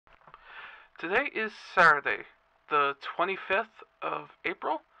Today is Saturday, the 25th of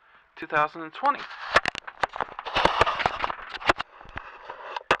April, 2020.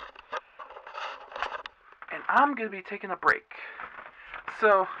 And I'm going to be taking a break.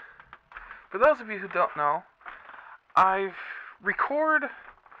 So, for those of you who don't know, I've recorded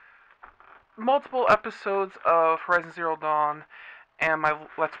multiple episodes of Horizon Zero Dawn and my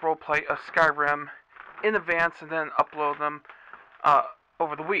Let's Roleplay of Skyrim in advance and then upload them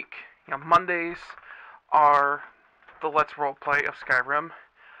over the week. Mondays are the Let's Roleplay of Skyrim.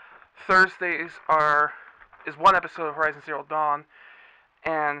 Thursdays is one episode of Horizon Zero Dawn,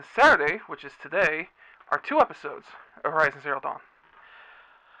 and Saturday, which is today, are two episodes of Horizon Zero Dawn.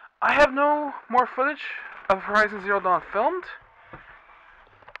 I have no more footage of Horizon Zero Dawn filmed,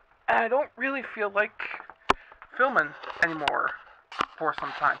 and I don't really feel like filming anymore for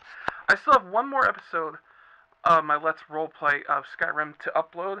some time. I still have one more episode of my Let's Roleplay of Skyrim to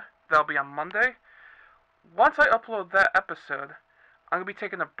upload. That'll be on Monday. Once I upload that episode, I'm going to be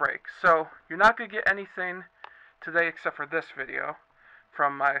taking a break. So, you're not going to get anything today except for this video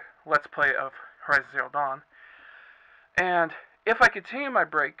from my Let's Play of Horizon Zero Dawn. And if I continue my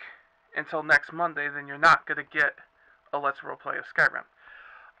break until next Monday, then you're not going to get a Let's Roleplay of Skyrim.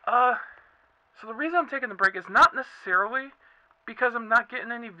 So the reason I'm taking the break is not necessarily because I'm not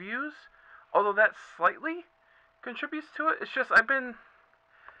getting any views, although that slightly contributes to it. It's just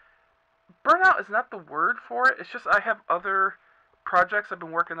burnout is not the word for it. It's just I have other projects I've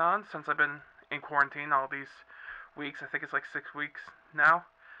been working on since I've been in quarantine all these weeks. I think it's like 6 weeks now.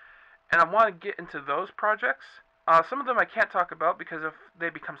 And I want to get into those projects. Some of them I can't talk about because if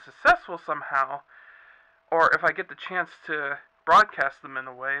they become successful somehow, or if I get the chance to broadcast them in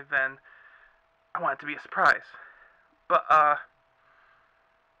a way, then I want it to be a surprise. But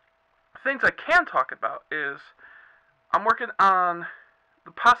things I can talk about is I'm working on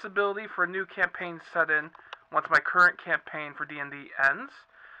the possibility for a new campaign set in once my current campaign for D&D ends.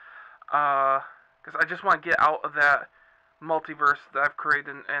 Because I just want to get out of that multiverse that I've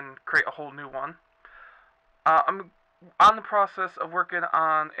created and create a whole new one. I'm on the process of working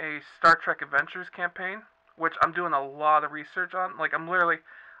on a Star Trek Adventures campaign, which I'm doing a lot of research on.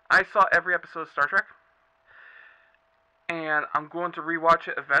 I saw every episode of Star Trek, and I'm going to rewatch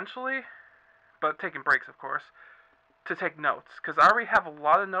it eventually, but taking breaks, of course, to take notes, because I already have a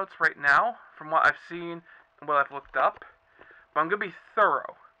lot of notes right now from what I've seen and what I've looked up, but I'm going to be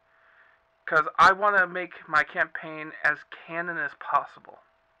thorough, because I want to make my campaign as canon as possible.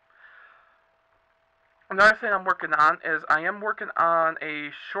 Another thing I'm working on is I am working on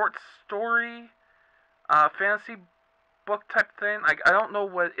a short story, fantasy book type thing. I don't know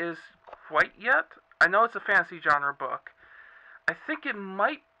what it is quite yet. I know it's a fantasy genre book. I think it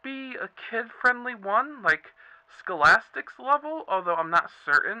might be a kid-friendly one, like Scholastic's level, although I'm not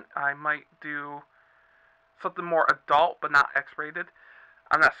certain. I might do something more adult, but not X-rated.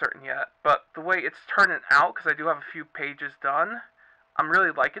 I'm not certain yet. But the way it's turning out, because I do have a few pages done, I'm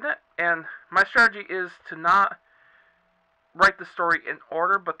really liking it. And my strategy is to not write the story in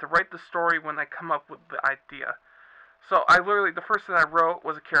order, but to write the story when I come up with the idea. So the first thing I wrote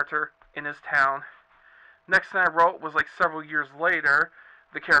was a character in his town. Next thing I wrote was like several years later,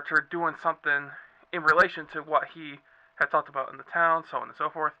 the character doing something in relation to what he had talked about in the town, so on and so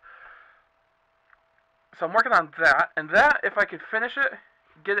forth. So I'm working on that, and that, if I could finish it,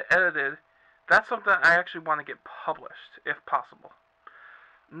 get it edited, that's something I actually want to get published, if possible.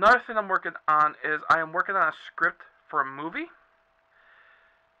 Another thing I'm working on is I am working on a script for a movie.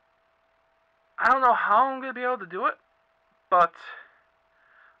 I don't know how I'm going to be able to do it, but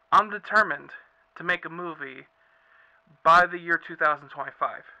I'm determined to make a movie by the year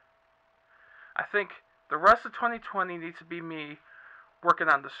 2025. I think the rest of 2020 needs to be me working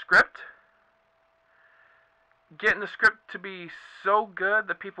on the script, getting the script to be so good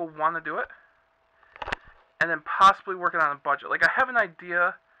that people want to do it, and then possibly working on a budget. Like, I have an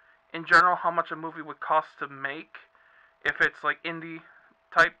idea in general how much a movie would cost to make if it's like indie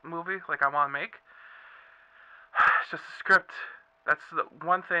type movie like I want to make. It's just the script. That's the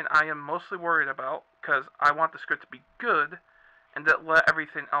one thing I am mostly worried about, because I want the script to be good and then let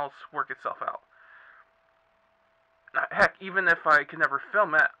everything else work itself out. Heck, even if I can never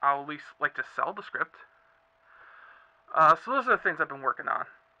film it, I'll at least like to sell the script. So those are the things I've been working on.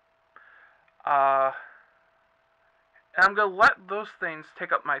 And I'm going to let those things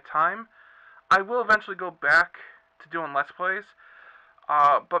take up my time. I will eventually go back to doing Let's Plays.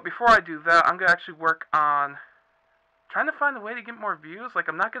 But before I do that, I'm going to actually work on trying to find a way to get more views. Like,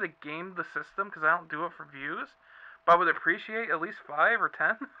 I'm not going to game the system because I don't do it for views. But I would appreciate at least 5 or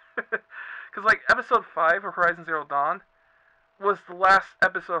 10. Because, like, episode 5 of Horizon Zero Dawn was the last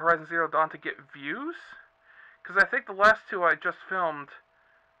episode of Horizon Zero Dawn to get views? Because I think the last two I just filmed,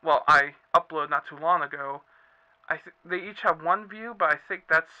 well, I uploaded not too long ago, they each have one view, but I think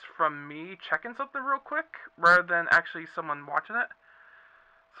that's from me checking something real quick, rather than actually someone watching it.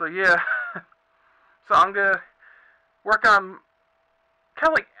 So yeah, so I'm gonna work on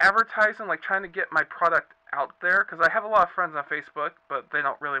kind of like advertising, like trying to get my product out there, because I have a lot of friends on Facebook, but they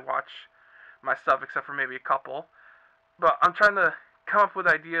don't really watch my stuff except for maybe a couple. But I'm trying to come up with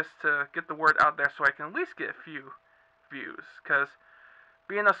ideas to get the word out there so I can at least get a few views, because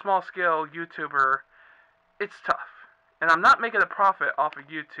being a small scale YouTuber, it's tough. And I'm not making a profit off of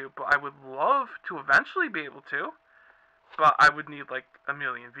YouTube, but I would love to eventually be able to. But I would need like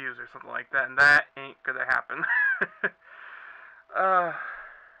 1,000,000 views or something like that, and that ain't gonna happen. uh,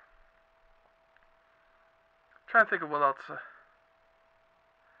 Trying to think of what else.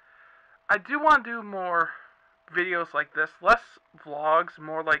 I do want to do more videos like this, less vlogs,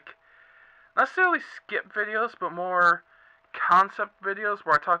 more like not necessarily skip videos, but more concept videos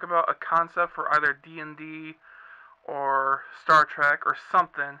where I talk about a concept for either D&D or Star Trek or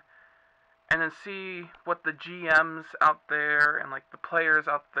something, and then see what the GMs out there and like the players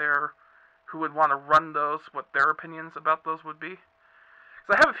out there who would want to run those, what their opinions about those would be.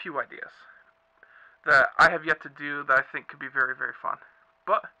 So I have a few ideas that I have yet to do that I think could be very, very fun.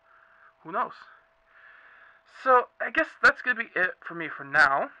 But who knows? So I guess that's going to be it for me for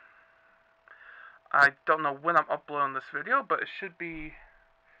now. I don't know when I'm uploading this video, but it should be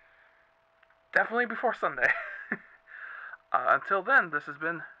definitely before Sunday. Until then, this has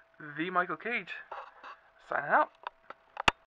been the Michael Cage, signing out.